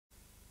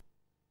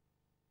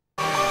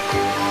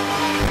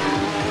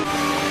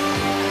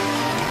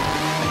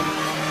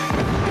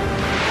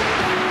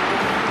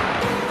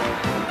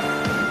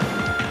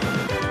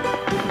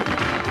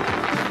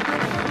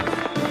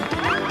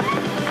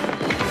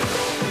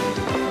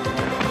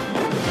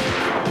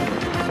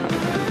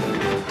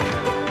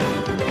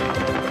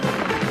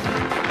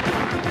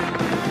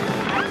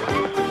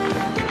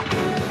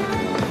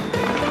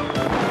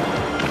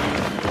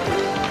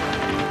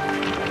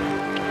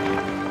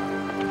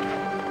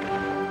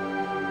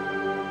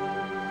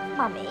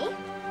Mummy.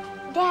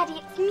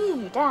 Daddy, it's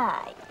me,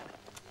 Di.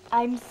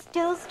 I'm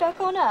still stuck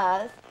on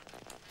Earth.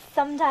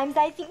 Sometimes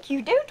I think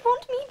you don't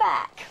want me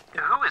back.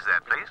 Who is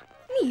that, please?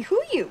 Me,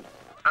 who you?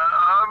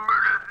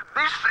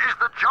 This is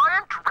the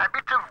giant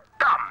rabbit of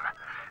Dum.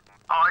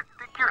 I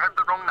think you have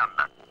the wrong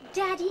number.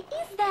 Daddy,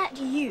 is that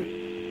you?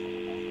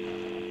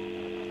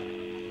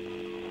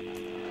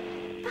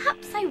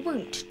 Perhaps I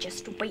won't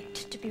just wait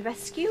to be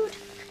rescued.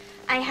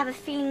 I have a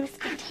feeling this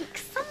could take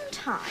some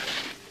time.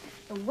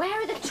 And where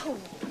are the tools?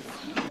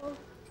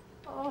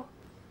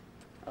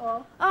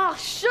 Oh,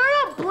 shut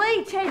up,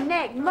 bleating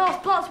Nick.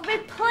 Most blokes would be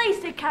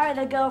pleased to carry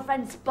their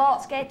girlfriend's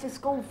sports skate to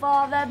school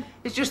for them.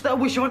 It's just that I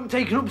wish I hadn't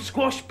taken up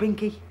squash,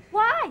 Binky.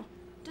 Why?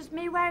 Does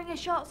me wearing a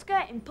short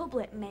skirt in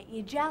public make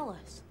you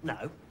jealous?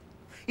 No.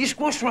 Your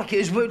squash racket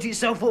has worked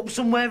itself up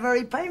somewhere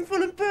very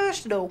painful and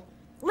personal.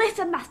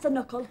 Listen, Master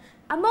Knuckle,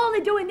 I'm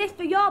only doing this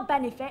for your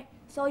benefit,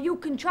 so you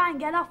can try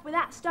and get off with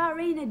that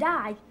Starina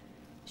Di.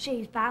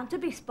 She's bound to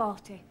be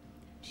sporty.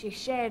 She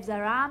shaves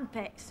her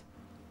armpits.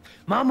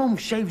 My mum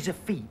shaves her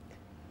feet.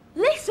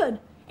 Listen,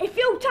 if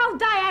you tell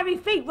Di hairy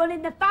feet run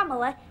in the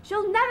family,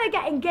 she'll never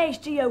get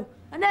engaged to you,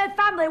 and her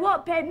family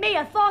won't pay me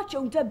a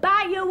fortune to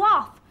buy you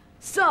off.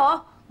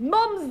 So,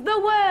 mum's the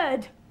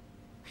word.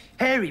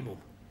 Hairy, Mum.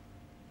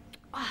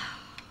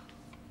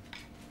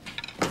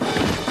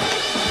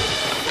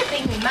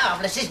 Flipping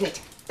marvellous, isn't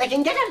it? They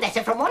can get a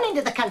letter from one end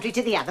of the country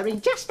to the other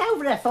in just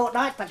over a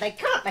fortnight, but they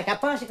can't make a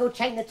bicycle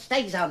chain that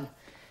stays on.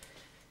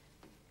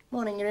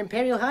 Morning, Your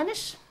Imperial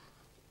Highness.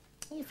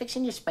 Are you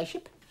fixing your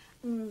spaceship?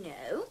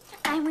 No,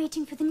 I'm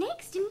waiting for the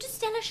next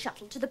interstellar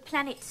shuttle to the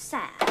planet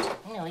Sad.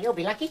 Oh, you'll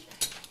be lucky.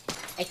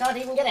 They can't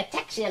even get a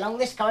taxi along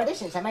this corridor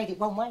since they made it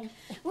one way.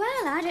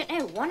 Well, I don't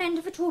know one end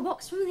of a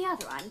toolbox from the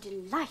other, I'm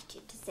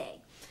delighted to say.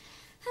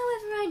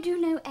 However, I do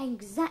know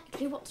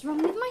exactly what's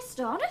wrong with my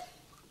starter.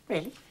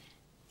 Really?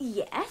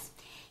 Yes.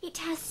 It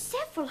has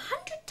several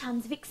hundred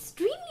tons of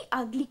extremely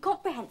ugly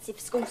comprehensive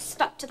skulls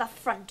stuck to the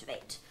front of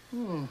it.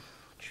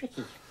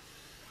 Tricky.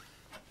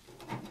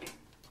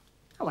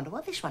 I wonder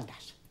what this one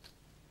does.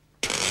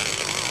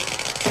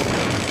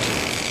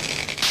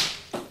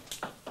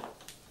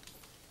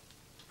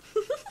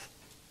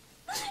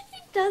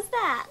 It does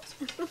that.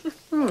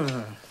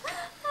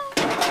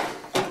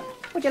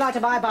 Would you like to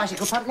buy a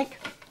bicycle, Pumpnik?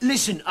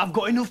 Listen, I've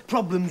got enough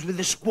problems with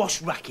the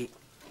squash racket.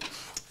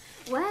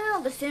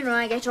 Well, the sooner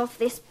I get off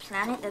this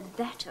planet, the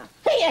better.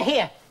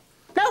 Here.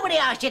 Nobody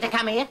asked you to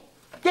come here.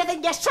 You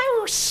think you're so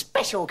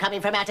special coming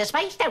from outer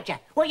space, don't you?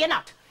 Well, you're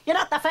not. You're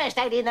not the first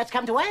alien that's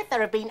come to Earth. There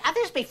have been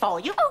others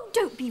before you. Oh,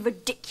 don't be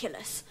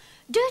ridiculous.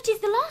 Dirt is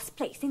the last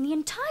place in the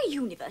entire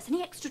universe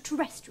any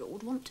extraterrestrial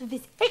would want to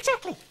visit.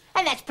 Exactly.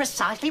 And that's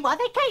precisely why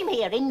they came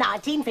here in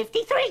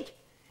 1953.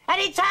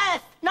 And it's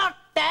Earth, not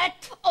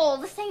dirt. All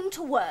the same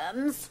to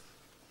worms.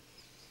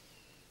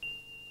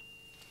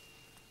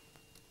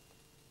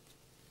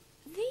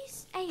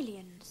 These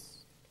aliens,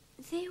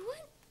 they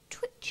weren't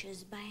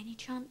twitchers by any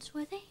chance,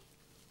 were they?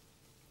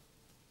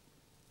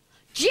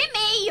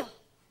 Jimmy!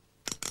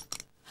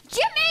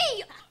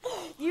 Jimmy!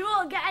 You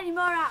won't get any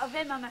more out of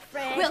him, I'm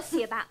afraid. We'll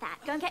see about that.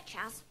 Go and get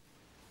Chaz.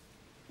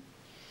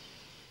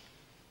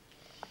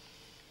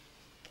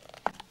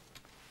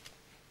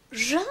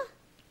 Je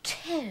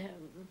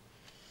t'aime.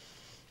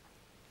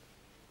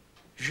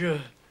 Je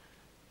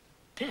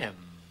t'aime.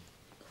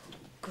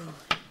 Good.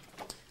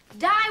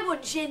 Die,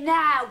 wouldn't you,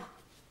 now?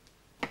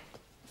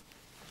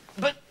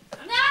 But...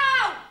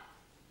 Now!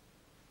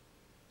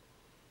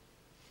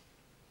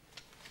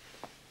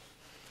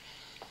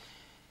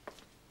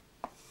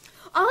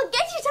 I'll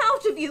get it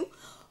out of you.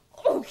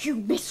 Oh, you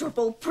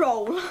miserable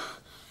prole.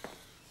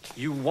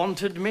 You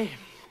wanted me?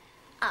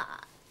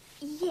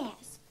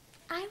 Yes.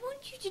 I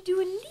want you to do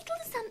a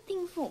little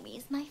something for me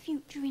as my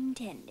future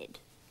intended.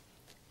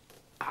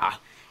 Ah.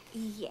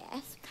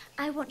 Yes.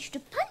 I want you to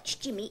punch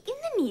Jimmy in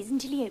the knees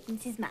until he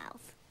opens his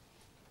mouth.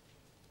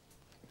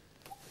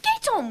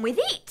 Get on with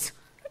it.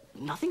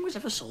 Nothing was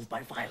ever solved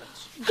by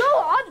violence. Go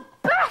on,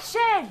 bash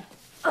him!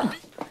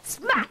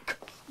 Smack!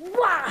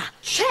 Wah!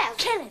 Chaz,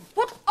 Kill him!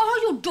 what are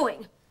you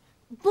doing?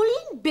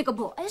 Bullying bigger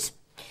boys?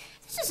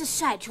 This is a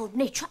side to your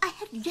nature I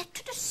have yet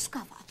to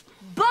discover.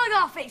 Bug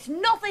off, it's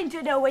nothing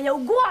to do with you.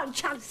 Go on,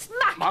 Chaz,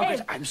 smack Margaret,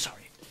 him! I'm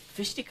sorry.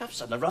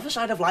 Fisticuffs on the rougher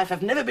side of life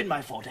have never been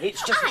my forte.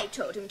 It's just... I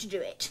told him to do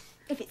it.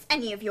 If it's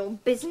any of your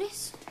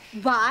business.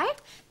 Why?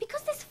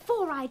 Because this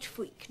four-eyed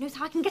freak knows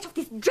how I can get off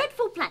this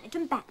dreadful planet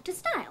and back to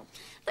style.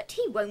 But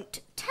he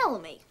won't tell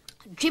me.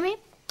 Jimmy,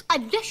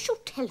 unless you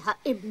tell her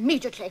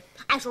immediately,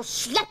 I shall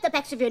slap the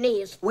backs of your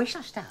knees. Where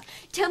shall I start?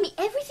 Tell me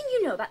everything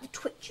you know about the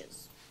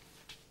Twitchers.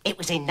 It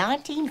was in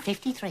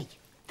 1953,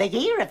 the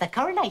year of the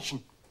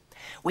coronation.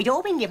 We'd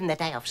all been given the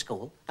day off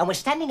school and were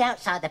standing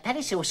outside the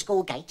Palace Hill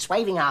school gates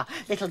waving our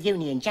little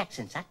Union Jacks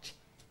and such.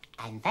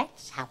 And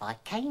that's how I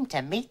came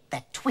to meet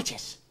the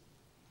Twitchers.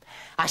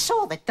 I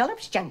saw that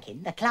Dollops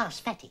Junkin, the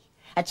class fatty,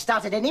 had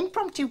started an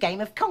impromptu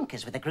game of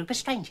conkers with a group of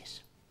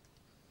strangers.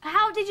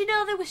 How did you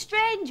know they were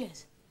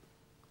strangers?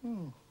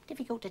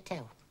 Difficult to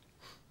tell.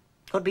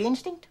 Could be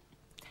instinct.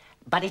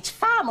 But it's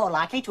far more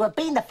likely to have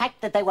been the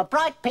fact that they were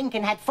bright pink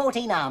and had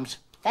 14 arms.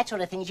 That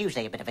sort of thing's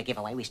usually a bit of a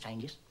giveaway with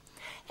strangers.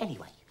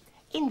 Anyway,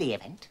 in the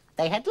event,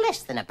 they had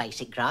less than a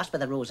basic grasp of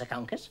the rules of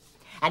conkers.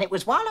 And it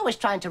was while I was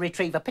trying to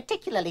retrieve a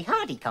particularly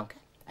hardy conker,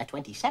 a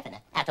 27er,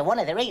 out of one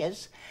of their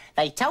ears,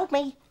 they told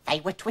me they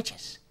were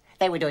twitchers.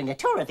 They were doing a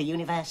tour of the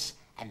universe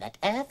and that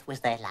Earth was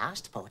their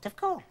last port of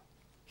call.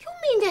 You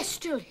mean they're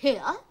still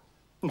here?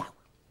 No.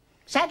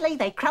 Sadly,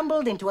 they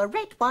crumbled into a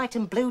red, white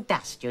and blue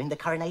dust during the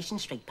Coronation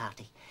Street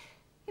party.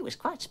 It was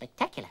quite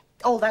spectacular,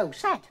 although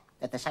sad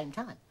at the same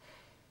time.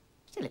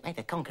 Still, it made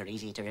the conker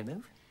easier to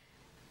remove.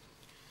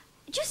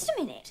 Just a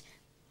minute.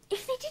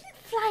 If they didn't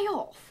fly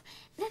off,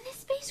 then their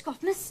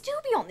spacecraft must still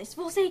be on this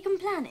forsaken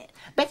planet.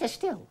 Better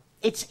still,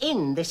 it's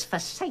in this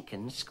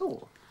forsaken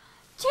school.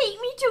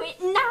 Take me to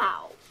it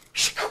now.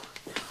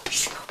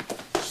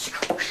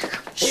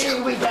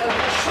 Here we go,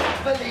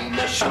 shuffling,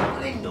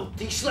 shuffling,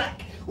 nutty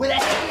slack, with a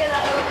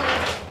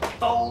hello,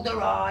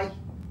 boulder eye.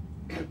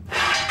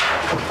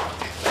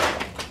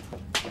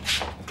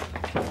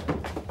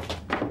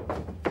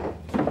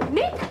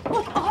 Nick,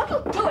 what are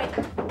you doing?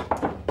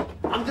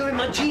 I'm doing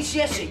my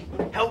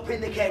GCSE, helping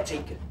the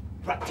caretaker,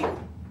 practical.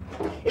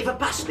 If I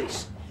pass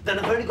this, then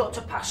I've only got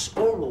to pass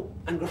oral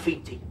and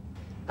graffiti.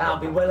 I'll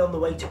be well on the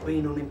way to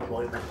being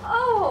unemployment.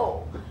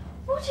 Oh,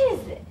 what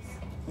is this?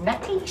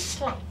 Nutty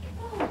slack.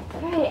 Oh,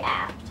 very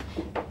apt.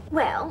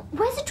 Well,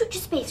 where's the Twitcher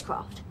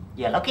spacecraft?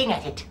 You're looking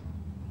at it.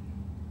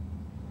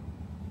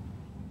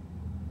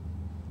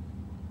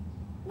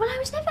 Well, I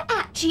was never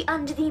actually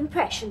under the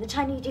impression that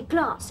I needed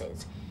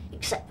glasses,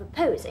 except for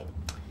posing.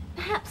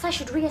 Perhaps I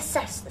should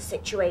reassess the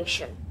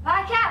situation.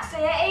 I can't see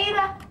it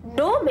either.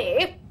 No,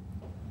 me.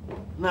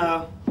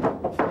 No.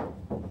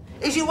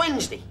 Is it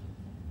Wednesday?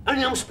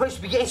 Only I'm supposed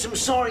to be getting some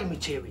sorry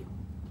material.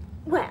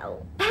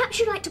 Well, perhaps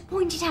you'd like to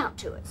point it out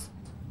to us.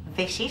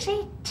 This is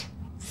it.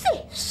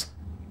 This?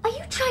 Are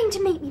you trying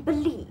to make me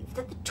believe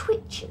that the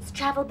Twitchers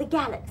travelled the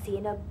galaxy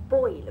in a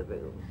boiler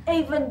room?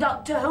 Even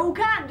Doctor Who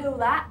can't do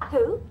that.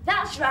 Who?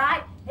 That's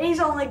right. He's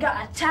only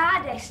got a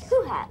TARDIS.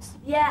 Who has?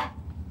 Yeah.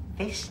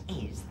 This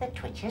is the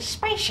Twitcher's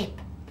spaceship.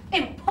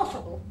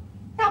 Impossible.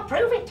 I'll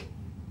prove it.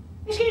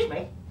 Excuse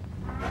me.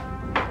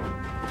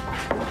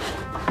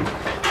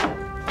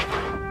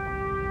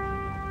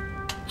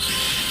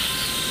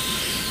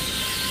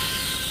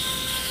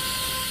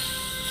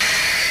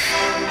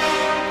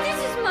 This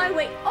is my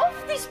way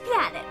off this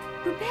planet.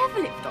 Prepare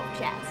for liftoff,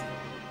 Chaz.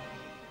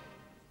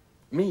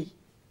 Me?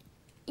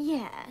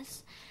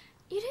 Yes.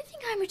 You don't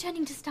think I'm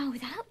returning to Star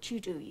without you,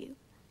 do you?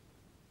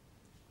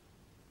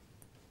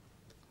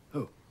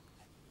 Oh.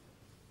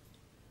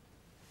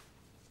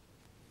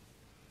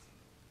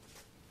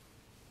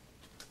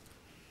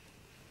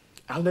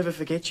 I'll never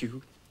forget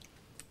you.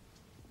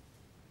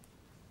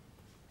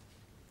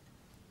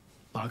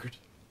 Margaret.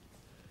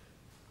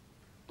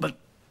 But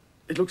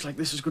it looks like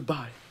this is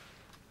goodbye.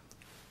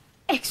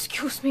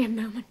 Excuse me a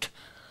moment.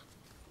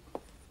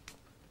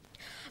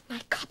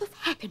 My cup of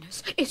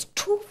happiness is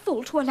too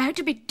full to allow it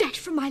to be dashed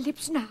from my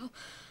lips now.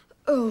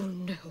 Oh,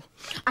 no.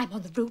 I'm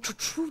on the road to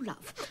true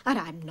love, and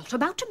I'm not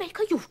about to make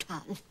a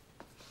U-turn.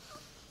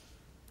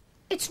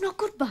 It's not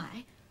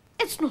goodbye.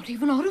 It's not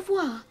even au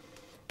revoir.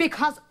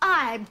 Because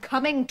I'm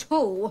coming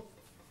too.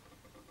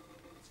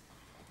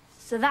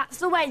 So that's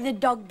the way the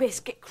dog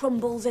biscuit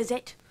crumbles, is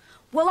it?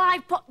 Well,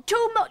 I've put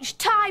too much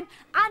time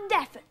and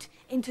effort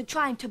into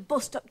trying to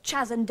bust up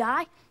Chaz and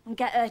Di and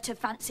get her to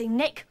fancy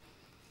Nick.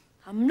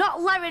 I'm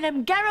not letting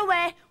him get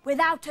away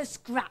without a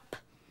scrap.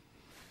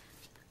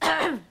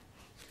 I'm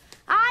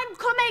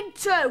coming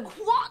too.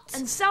 What?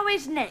 And so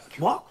is Nick.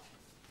 What?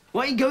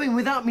 Why ain't going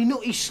without me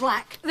nutty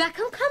slack? That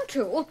can come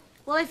too.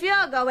 Well, if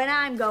you're going,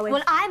 I'm going.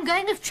 Well, I'm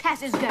going if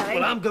Chaz is going.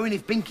 Well, I'm going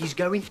if Binky's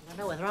going. I don't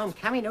know whether I'm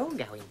coming or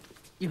going.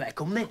 You better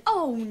come then.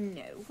 Oh,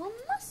 no. One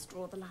must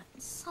draw the line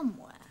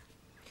somewhere.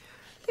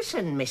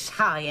 Listen, Miss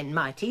High and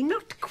Mighty,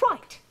 not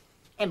quite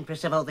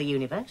Empress of all the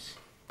universe.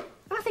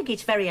 I think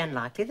it's very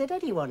unlikely that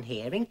anyone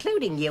here,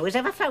 including you, has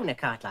ever flown a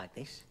kite like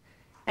this.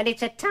 And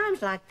it's at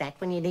times like that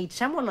when you need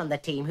someone on the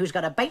team who's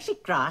got a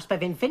basic grasp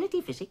of infinity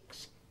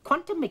physics,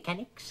 quantum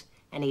mechanics,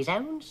 and his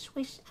own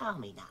Swiss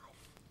Army knife.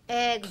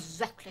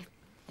 Exactly.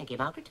 Thank you,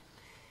 Margaret.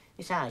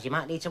 Besides, you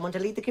might need someone to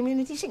lead the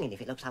community singing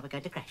if it looks like we're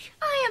going to crash.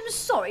 I am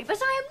sorry,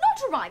 but I am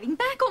not arriving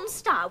back on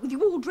Star with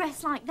you all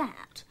dressed like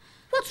that.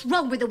 What's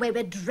wrong with the way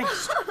we're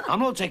dressed?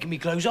 I'm not taking me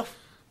clothes off.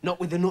 Not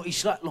with the nutty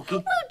slack looking.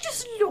 Well,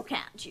 just look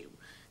at you.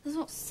 There's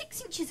not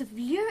 6 inches of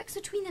lyrics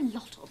between the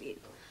lot of you.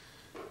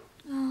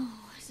 Oh,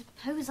 I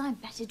suppose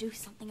I'd better do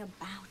something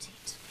about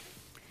it.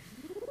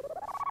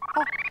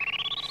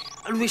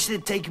 I wish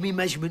they'd taken me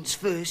measurements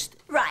first.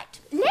 Right,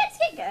 let's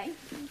get going.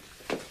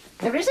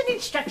 There is an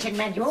instruction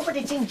manual, but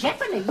it's in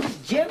Japanese,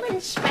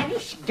 German,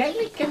 Spanish,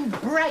 Gaelic and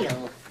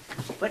Braille.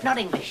 But not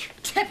English.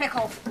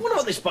 Typical. I wonder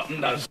what this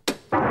button does.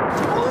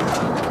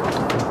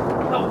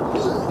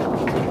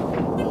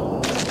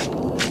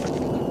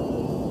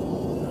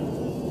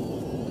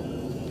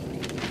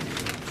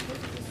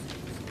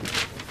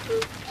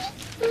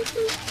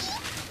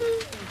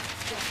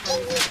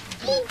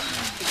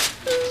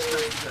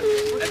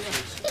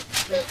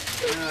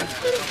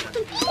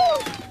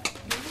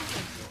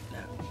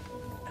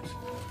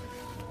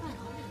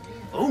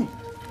 Oh!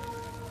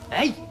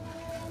 Hey!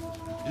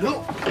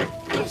 Look!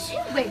 Is he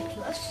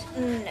weightless?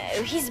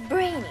 No, he's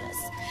brainless.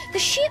 The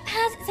ship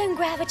has its own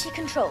gravity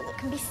control that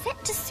can be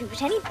set to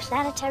suit any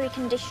planetary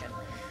condition.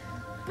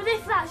 But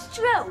if that's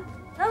true,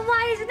 then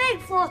why isn't he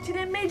floating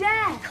in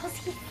mid-air? Because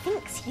he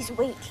thinks he's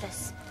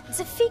weightless. It's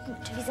a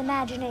figment of his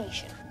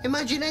imagination.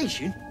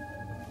 Imagination?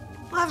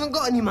 I haven't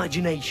got an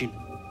imagination.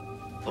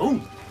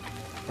 Oh!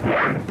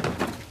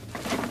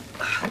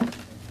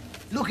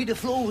 Lucky the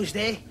floor was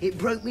there. It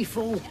broke me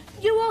fall.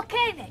 You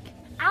okay, Nick?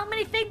 How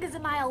many fingers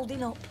am I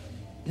holding up?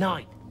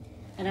 9.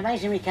 An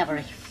amazing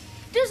recovery.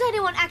 Does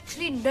anyone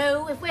actually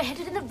know if we're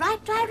headed in the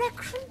right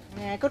direction?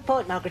 Yeah, good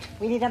point, Margaret.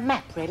 We need a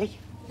map, really.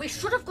 We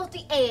should have got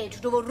the aide to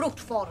do a route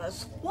for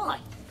us. Why?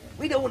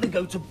 We don't want to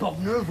go to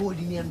Bognor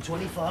avoiding the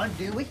M25,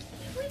 do we?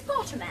 We've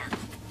got a map.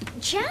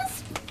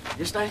 Just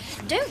Yes, Dad?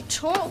 don't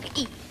talk,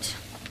 eat.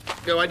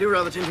 No, I do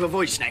rather tend to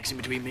avoid snacks in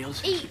between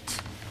meals. Eat.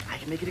 I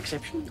can make an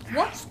exception.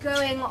 What's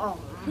going on?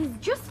 He's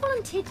just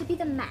volunteered to be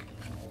the map.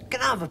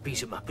 Can I have a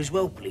piece of map as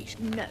well, please?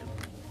 No.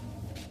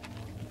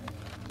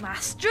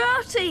 Master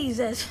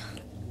teasers.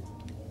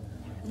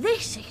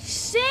 This is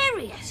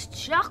serious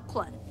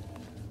chocolate.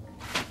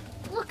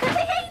 Look at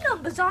the E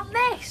numbers on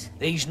this.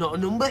 These not a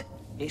number,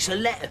 it's a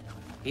letter.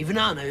 Even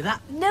I know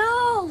that.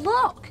 No,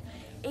 look.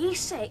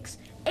 E6,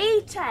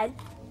 E10,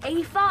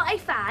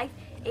 E45,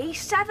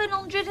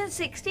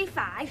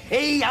 E765.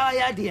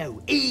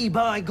 E-I-adio, E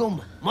by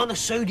gum,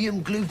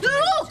 monosodium glutamate.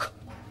 Look!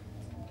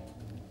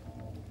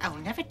 I'll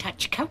never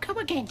touch cocoa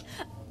again.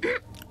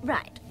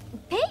 Right.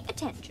 Pay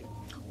attention.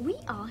 We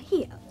are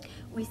here.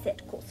 We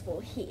set course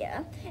for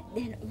here,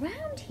 then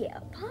round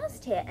here,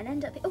 past here, and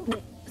end up... Oh,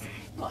 no.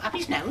 What, up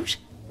his nose?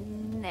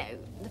 No,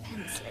 the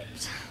pen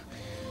slipped.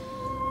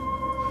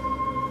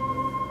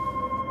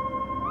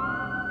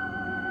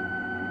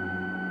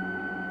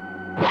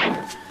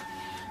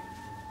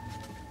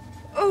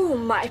 Oh,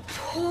 my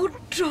poor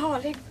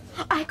darling.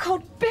 I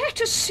can't bear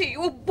to see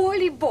you a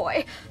boily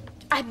boy.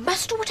 I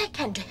must do what I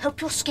can to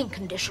help your skin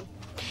condition.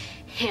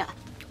 Here,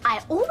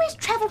 I always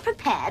travel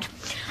prepared.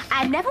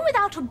 I'm never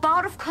without a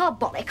bar of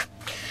carbolic.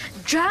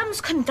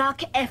 Germs can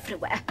lurk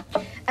everywhere,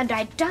 and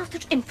I doubt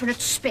that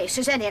infinite space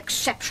is any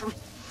exception.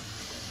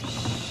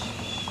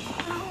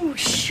 Oh,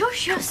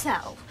 shush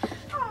yourself.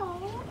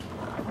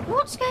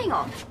 What's going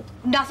on?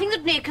 Nothing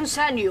that need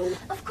concern you.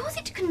 Of course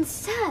it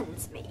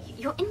concerns me.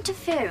 You're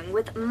interfering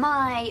with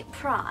my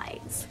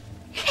prize.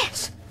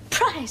 Yes,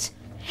 prize.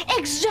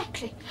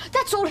 Exactly.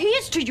 That's all he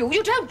is to you.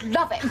 You don't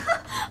love him.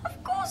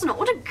 Of course not.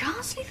 What a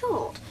ghastly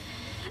thought.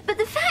 But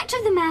the fact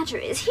of the matter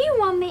is, he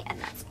won me, and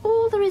that's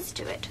all there is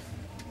to it.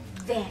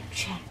 Their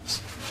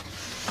chance.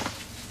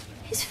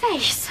 His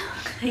face.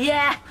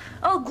 Yeah,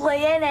 ugly,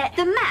 innit?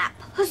 The map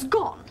has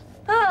gone.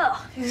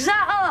 Oh, is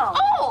that all?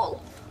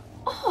 All?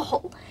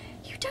 All?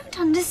 You don't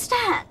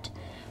understand.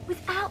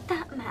 Without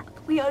that map,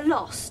 we are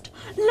lost.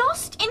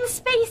 Lost in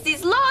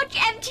spaces, large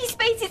empty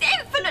spaces,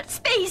 infinite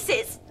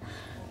spaces.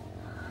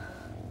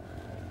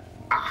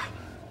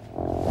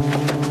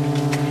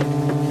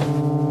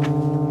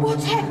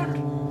 What's happened?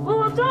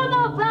 Well, I don't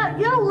know about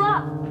you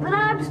lot, but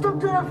I'm stuck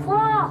to the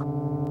floor.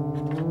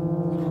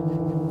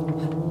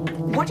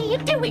 What are you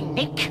doing,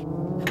 Nick?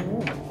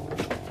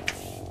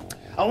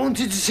 I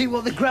wanted to see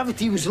what the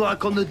gravity was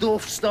like on the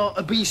Dorf Star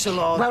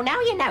Abyssal. Well, now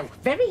you know.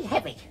 Very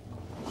heavy.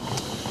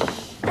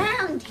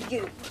 And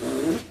you.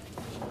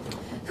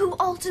 Who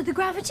altered the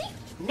gravity?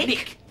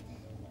 Nick.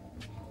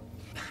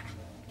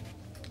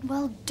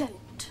 Well,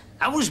 don't.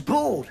 I was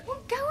bored.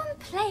 Well, go and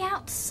play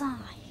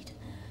outside.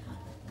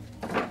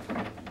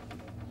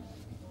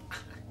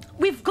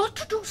 We've got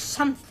to do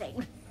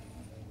something.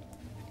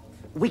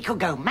 We could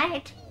go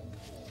mad.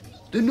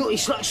 The nutty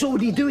slut's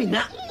already doing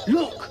that.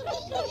 Look.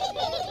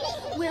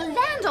 We'll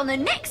land on the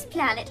next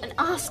planet and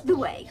ask the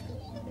way.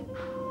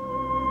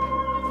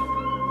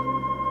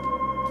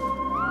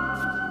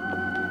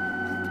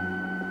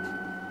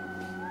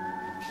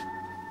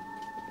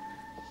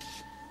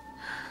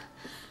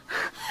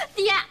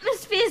 The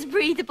atmosphere's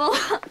breathable.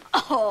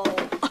 Oh,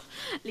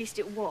 at least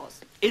it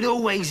was. It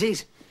always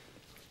is.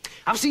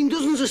 I've seen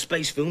dozens of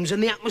space films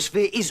and the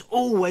atmosphere is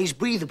always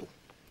breathable.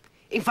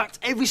 In fact,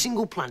 every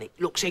single planet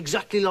looks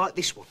exactly like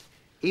this one,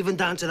 even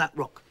down to that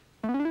rock.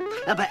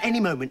 About any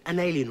moment, an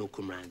alien will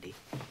come round here.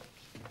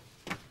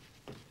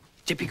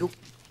 Typical.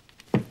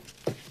 For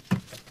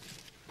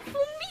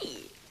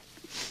me?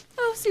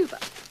 Oh, super.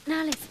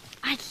 Now listen,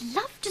 I'd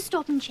love to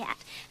stop and chat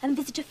and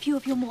visit a few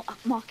of your more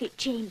upmarket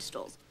chain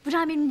stores, but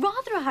I'm in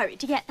rather a hurry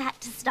to get that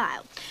to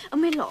style,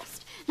 and we're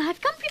lost. Now,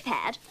 I've come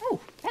prepared. Oh,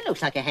 that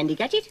looks like a handy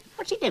gadget.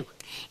 What's it do?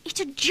 It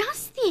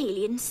adjusts the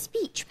alien's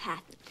speech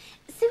pattern,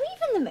 so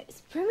even the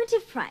most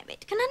primitive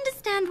primate can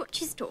understand what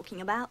she's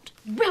talking about.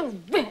 Well,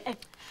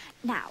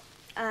 Now,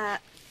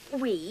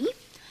 we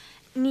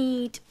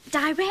need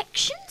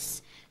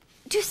directions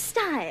to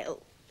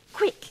style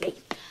quickly.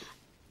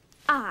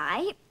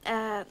 I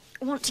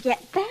want to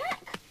get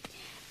back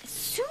as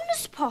soon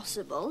as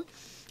possible.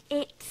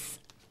 It's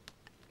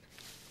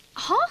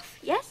Half,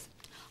 yes.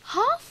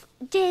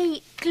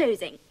 Half-day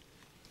closing.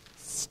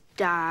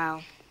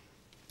 Style.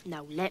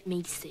 Now, let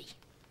me see.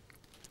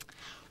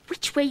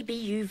 Which way be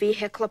you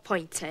vehicle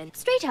pointing?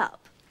 Straight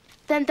up.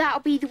 Then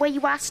that'll be the way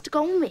you asked to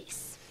go,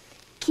 miss.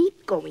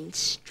 Keep going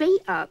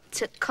straight up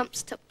till it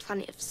comes to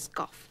Planet of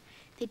Scoff.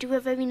 They do a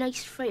very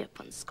nice fray up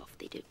on Scoff,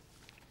 they do.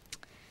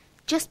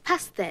 Just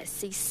past there,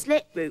 see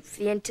Slit Roof,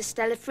 the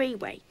Interstellar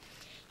Freeway.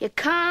 You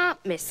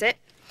can't miss it.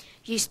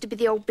 Used to be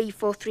the old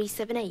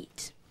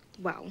B4378.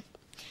 Well,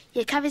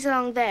 you carries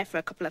along there for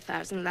a couple of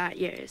 1,000 light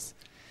years.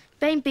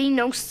 There ain't been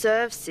no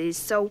services,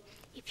 so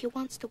if you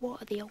wants to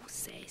water the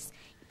horses,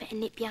 you better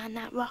nip behind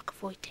that rock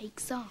before it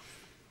takes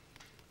off.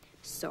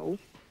 So,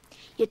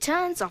 you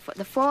turns off at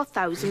the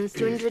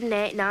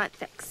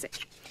 4,389th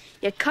exit.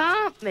 You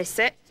can't miss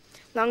it,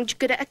 long as you're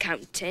good at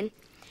accounting,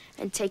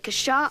 and take a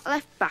sharp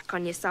left back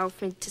on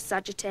yourself into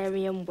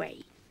Sagittarian Way.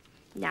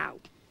 Now,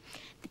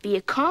 there'd be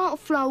a car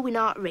flow in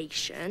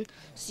alteration,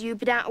 so you'd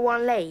be down to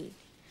one lane.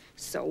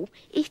 So,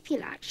 if you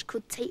like, you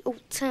could take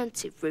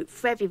alternative route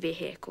for heavy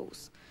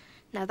vehicles.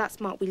 Now, that's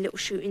marked with little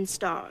shooting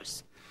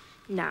stars.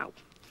 Now,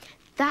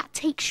 that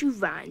takes you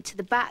round to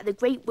the back of the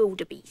Great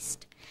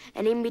Wildebeest,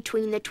 and in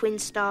between the twin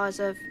stars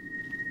of...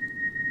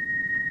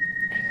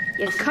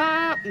 You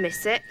can't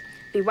miss it.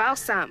 Be well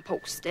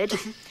signposted,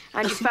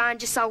 and you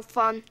find yourself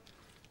on...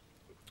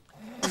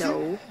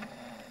 No.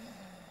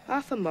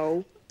 Half a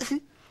mile.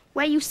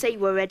 Where you say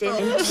we're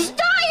heading.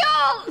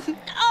 Style!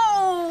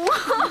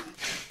 Oh!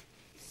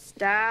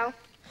 Style.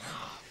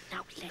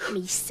 Now, let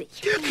me see.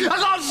 I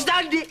can't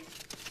stand it!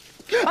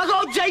 I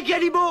can't take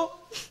any more!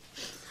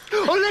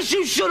 Unless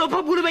you shut up,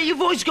 I'm going to make your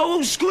voice go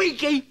all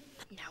squeaky.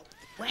 Now,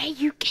 where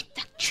you get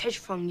that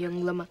treasure from,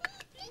 young lummock?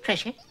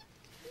 Treasure?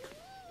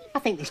 I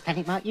think this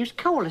planet might use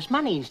coal as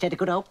money instead of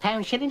good old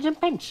pounds, shillings and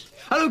pence.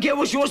 I don't care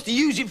what she wants to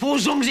use it for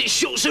as long as it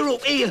shuts her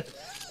up here.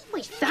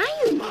 What's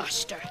that,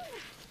 master?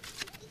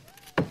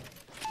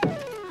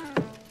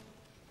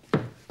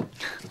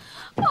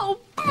 Oh,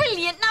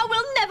 brilliant. Now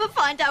we'll never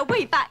find our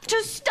way back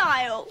to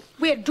Style.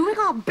 We're doing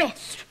our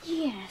best.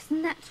 Yes,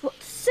 and that's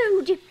what's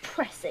so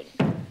depressing.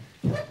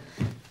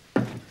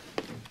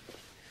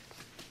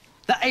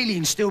 That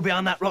alien's still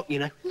behind that rock, you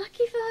know.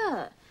 Lucky for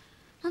her.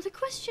 Now, the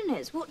question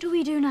is, what do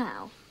we do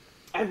now?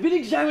 I've been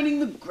examining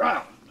the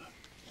ground.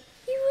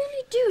 You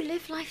really do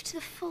live life to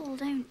the full,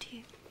 don't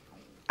you?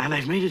 And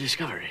I've made a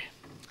discovery.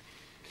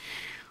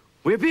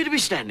 We appear to be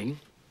standing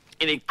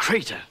in a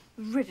crater.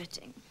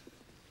 Riveting.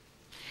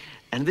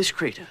 And this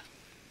crater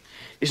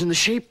is in the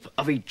shape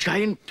of a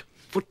giant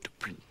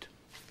footprint.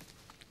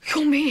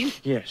 You mean?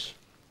 Yes.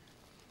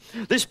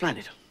 This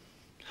planet,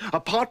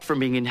 apart from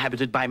being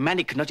inhabited by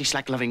manic, nutty,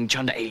 slack-loving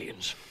chunder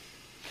aliens,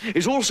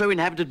 is also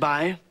inhabited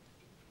by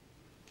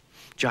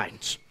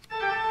giants.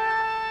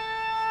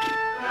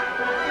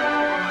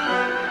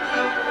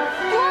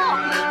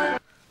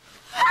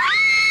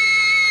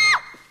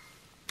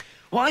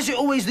 Why is it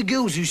always the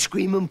girls who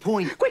scream and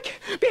point?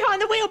 Quick,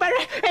 behind the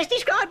wheelbarrow, as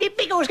described in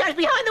Biggles goes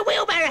behind the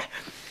wheelbarrow.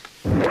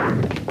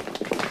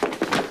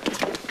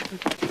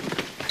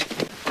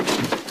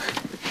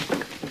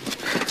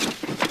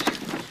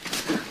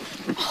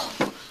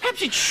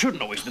 Perhaps it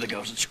shouldn't always be the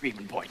girls that scream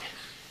and point.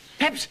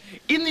 Perhaps,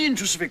 in the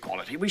interest of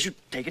equality, we should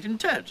take it in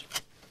turns.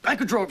 I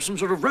could draw up some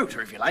sort of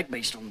rota, if you like,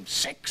 based on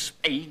sex,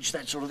 age,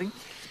 that sort of thing.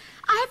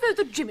 I vote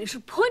that Jimmy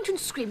should point and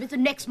scream at the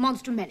next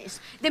monster menace.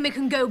 Then we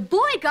can go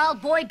boy,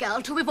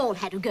 girl, till we've all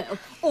had a go.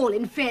 All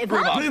in favour.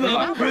 Prove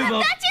up.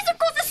 That is, of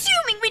course,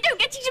 assuming we don't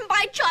get eaten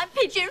by a giant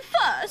pigeon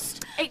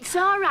first. It's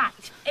all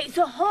right. It's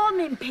a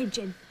homing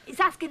pigeon. It's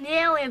asking the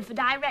alien for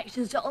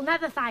directions, so it'll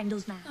never find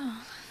us now.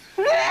 Oh.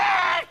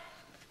 I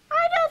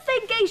don't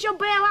think he should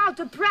be allowed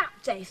to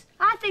practice.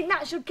 I think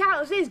that should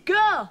count as his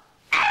go.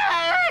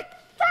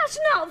 That's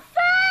not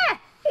fair.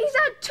 He's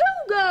had 2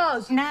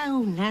 goes.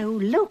 No,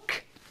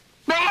 look.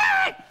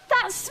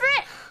 That's 3.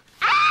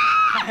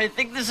 I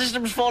think the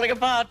system's falling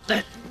apart.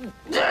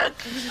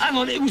 Hang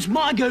on, it was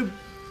my go.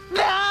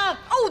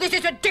 Oh, this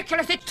is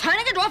ridiculous. It's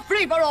turning into a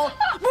free-for-all.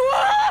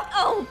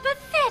 Oh,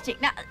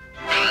 pathetic. Now...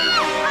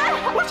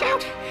 Watch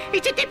out!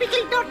 It's a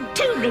typically not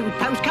too rude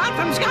postcard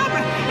from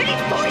Scarborough, and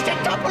it's poised to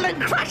topple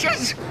and crush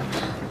us.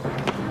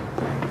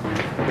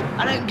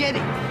 I don't get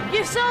it.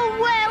 You're so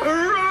well.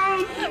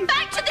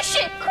 Back to the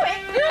ship, quick!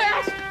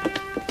 Yes.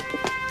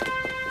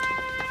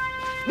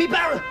 Me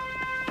barrow.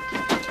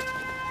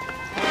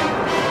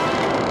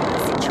 The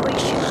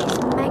situation is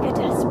mega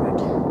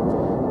desperate.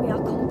 We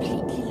are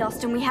completely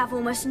lost and we have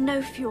almost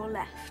no fuel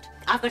left.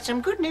 I've got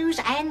some good news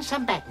and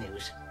some bad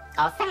news.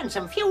 I've found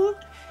some fuel.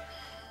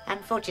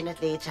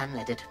 Unfortunately, it's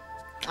unleaded.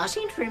 I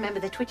seem to remember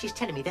the Twitches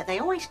telling me that they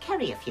always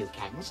carry a few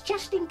cans,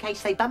 just in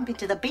case they bump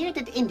into the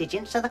bearded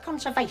indigents of the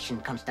conservation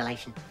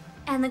constellation.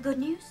 And the good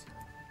news?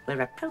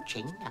 We're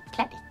approaching a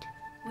planet.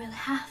 We'll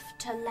have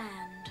to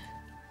land.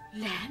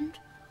 Land?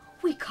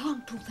 We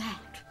can't do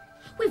that.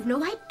 We've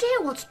no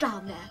idea what's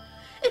down there.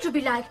 It'll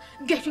be like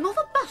getting off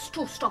a bus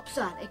 2 stops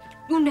early.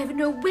 You'll never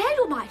know where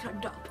you might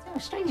end up. Oh,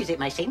 strange as it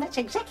may seem, that's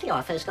exactly how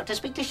I first got to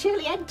speak to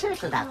Shirley Ann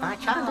Turtle, my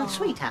childhood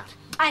sweetheart.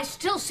 I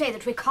still say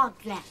that we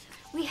can't land.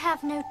 We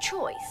have no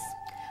choice.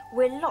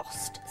 We're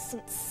lost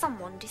since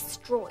someone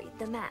destroyed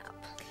the map.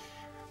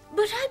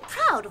 But I'm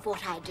proud of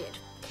what I did.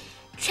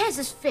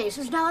 Chaz's face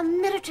is now a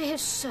mirror to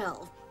his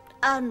soul.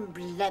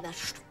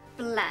 Unblemished.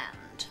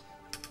 Bland.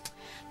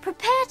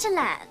 Prepare to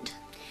land.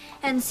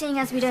 And seeing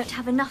as we don't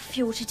have enough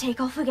fuel to take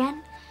off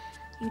again,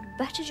 you'd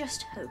better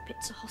just hope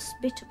it's a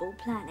hospitable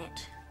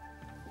planet.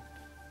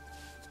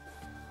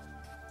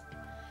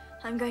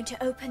 I'm going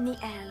to open the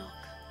airlock.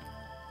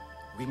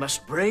 We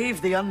must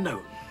brave the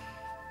unknown.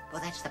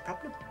 Well, that's the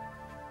problem.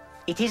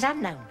 It is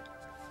unknown.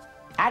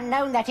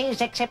 Unknown, that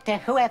is, except to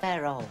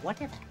whoever or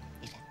whatever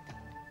is out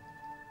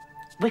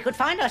there. We could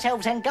find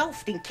ourselves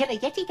engulfed in killer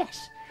Yeti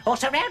gas, or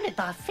surrounded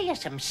by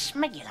fearsome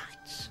smelly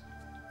lights.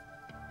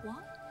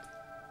 What?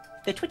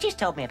 The Twitches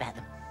told me about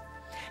them.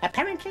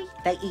 Apparently,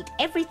 they eat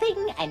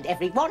everything and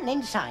everyone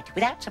in sight,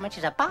 without so much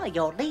as a by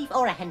your leave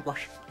or a hand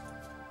wash.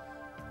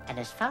 And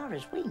as far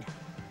as we know,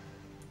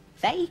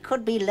 they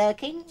could be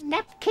lurking,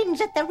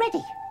 napkins at the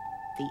ready,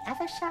 the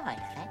other side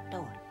of that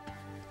door.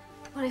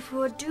 Well, if we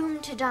were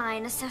doomed to die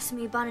in a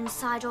sesame bun and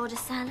side order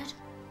salad,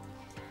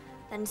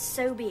 then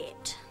so be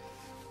it.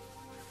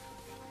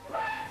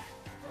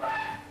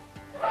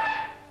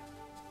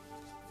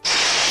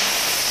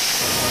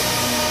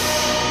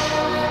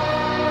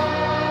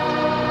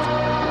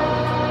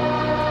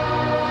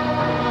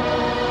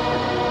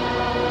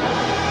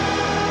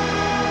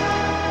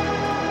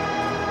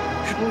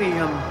 Shouldn't we,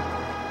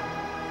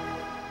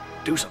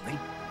 do something?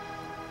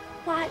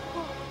 Like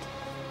what?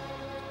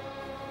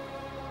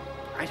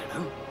 I don't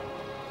know.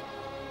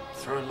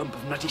 Throw a lump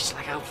of nutty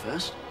slack out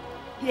first.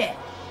 Yeah.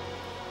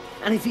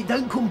 And if it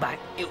don't come back,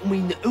 it'll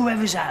mean that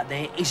whoever's out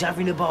there is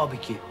having a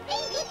barbecue.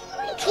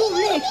 Too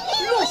late!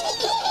 Look!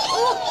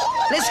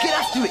 Oh, let's get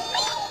after it.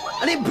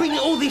 And then bring it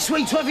all this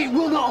way to have it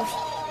run off.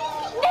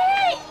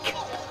 Nick!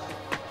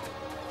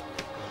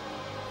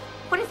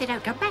 What if they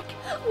don't come back?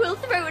 We'll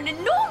throw an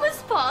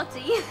enormous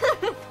party.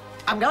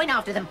 I'm going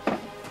after them.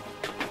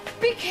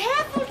 Be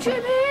careful,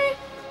 Jimmy.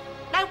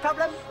 No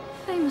problem.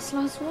 Famous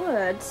last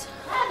words.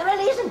 Ah, there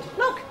really isn't.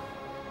 Look.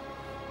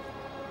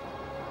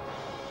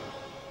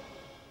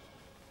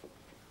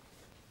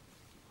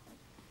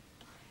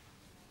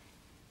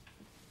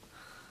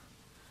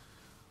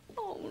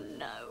 Oh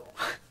no.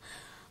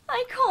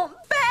 I can't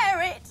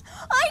bear it.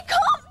 I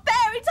can't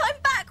bear it.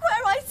 I'm back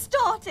where I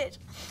started.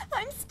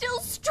 I'm still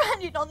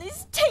stranded on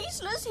this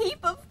tasteless heap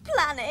of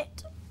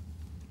planet.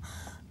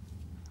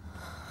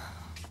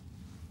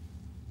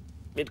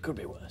 It could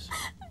be worse.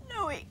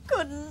 No, it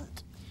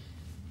couldn't.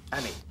 I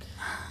mean,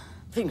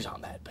 things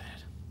aren't that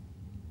bad.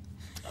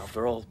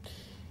 After all,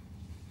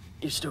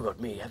 you've still got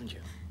me, haven't you?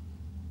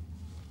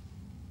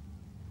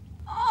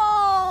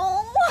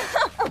 Oh!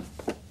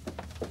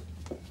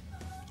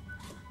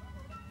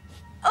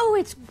 Oh,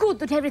 it's good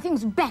that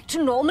everything's back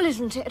to normal,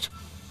 isn't it?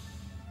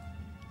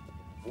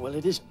 Well,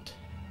 it isn't.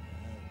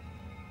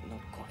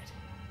 Not quite.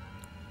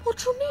 What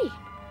do you mean?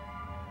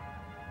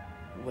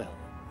 Well,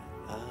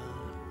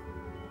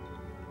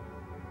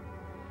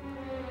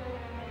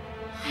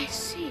 I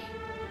see.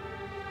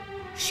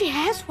 She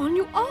has won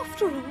you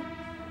after all.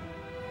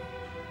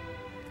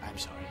 I'm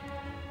sorry.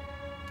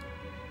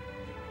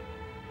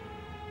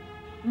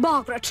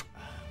 Margaret.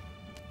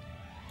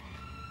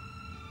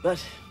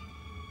 But,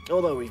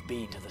 although we've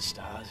been to the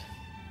stars,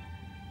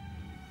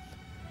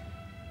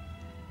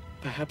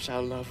 perhaps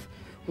our love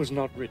was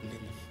not written in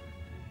them.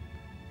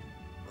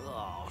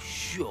 Oh,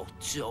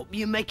 shut up.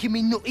 You're making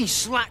me nutty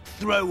slack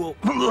throw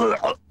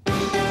up.